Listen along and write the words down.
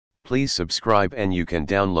Please subscribe and you can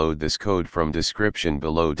download this code from description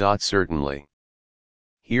below. Certainly.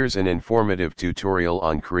 Here's an informative tutorial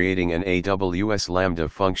on creating an AWS Lambda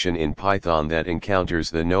function in Python that encounters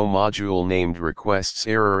the no module named requests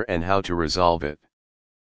error and how to resolve it.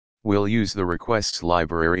 We'll use the requests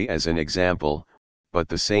library as an example, but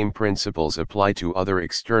the same principles apply to other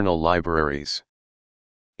external libraries.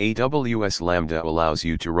 AWS Lambda allows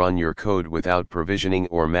you to run your code without provisioning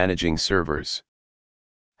or managing servers.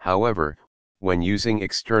 However, when using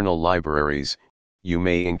external libraries, you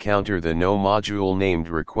may encounter the no module named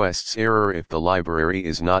requests error if the library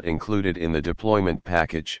is not included in the deployment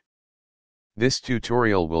package. This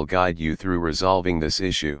tutorial will guide you through resolving this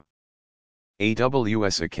issue.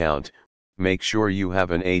 AWS Account. Make sure you have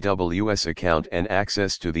an AWS account and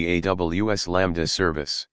access to the AWS Lambda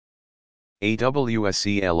service. AWS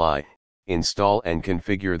CLI. Install and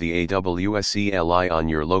configure the AWS CLI on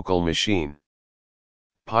your local machine.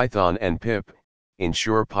 Python and pip.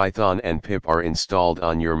 Ensure Python and pip are installed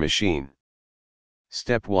on your machine.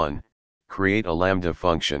 Step 1. Create a Lambda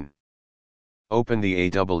function. Open the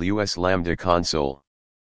AWS Lambda console.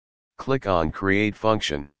 Click on Create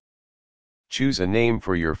Function. Choose a name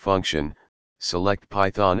for your function, select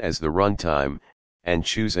Python as the runtime, and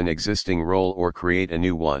choose an existing role or create a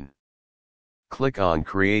new one. Click on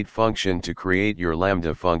Create Function to create your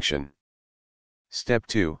Lambda function. Step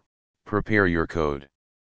 2. Prepare your code.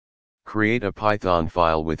 Create a Python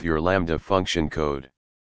file with your Lambda function code.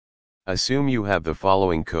 Assume you have the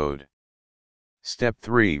following code. Step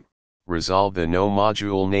 3. Resolve the no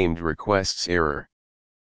module named requests error.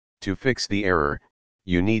 To fix the error,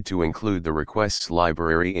 you need to include the requests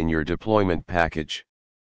library in your deployment package.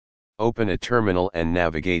 Open a terminal and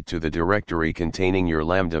navigate to the directory containing your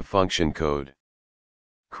Lambda function code.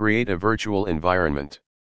 Create a virtual environment.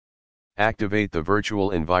 Activate the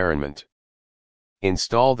virtual environment.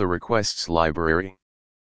 Install the requests library.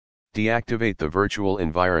 Deactivate the virtual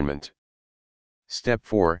environment. Step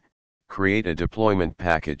 4. Create a deployment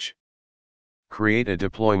package. Create a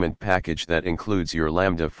deployment package that includes your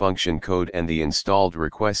Lambda function code and the installed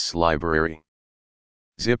requests library.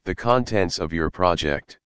 Zip the contents of your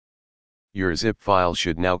project. Your zip file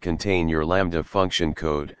should now contain your Lambda function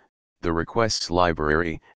code, the requests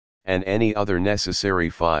library, and any other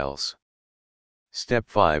necessary files. Step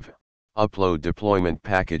 5. Upload deployment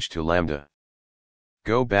package to Lambda.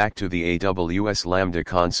 Go back to the AWS Lambda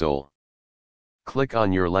console. Click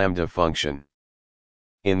on your Lambda function.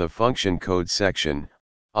 In the function code section,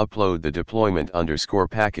 upload the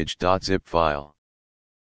deployment_package.zip file.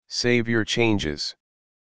 Save your changes.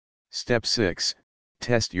 Step 6.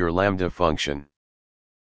 Test your Lambda function.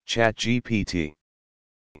 ChatGPT.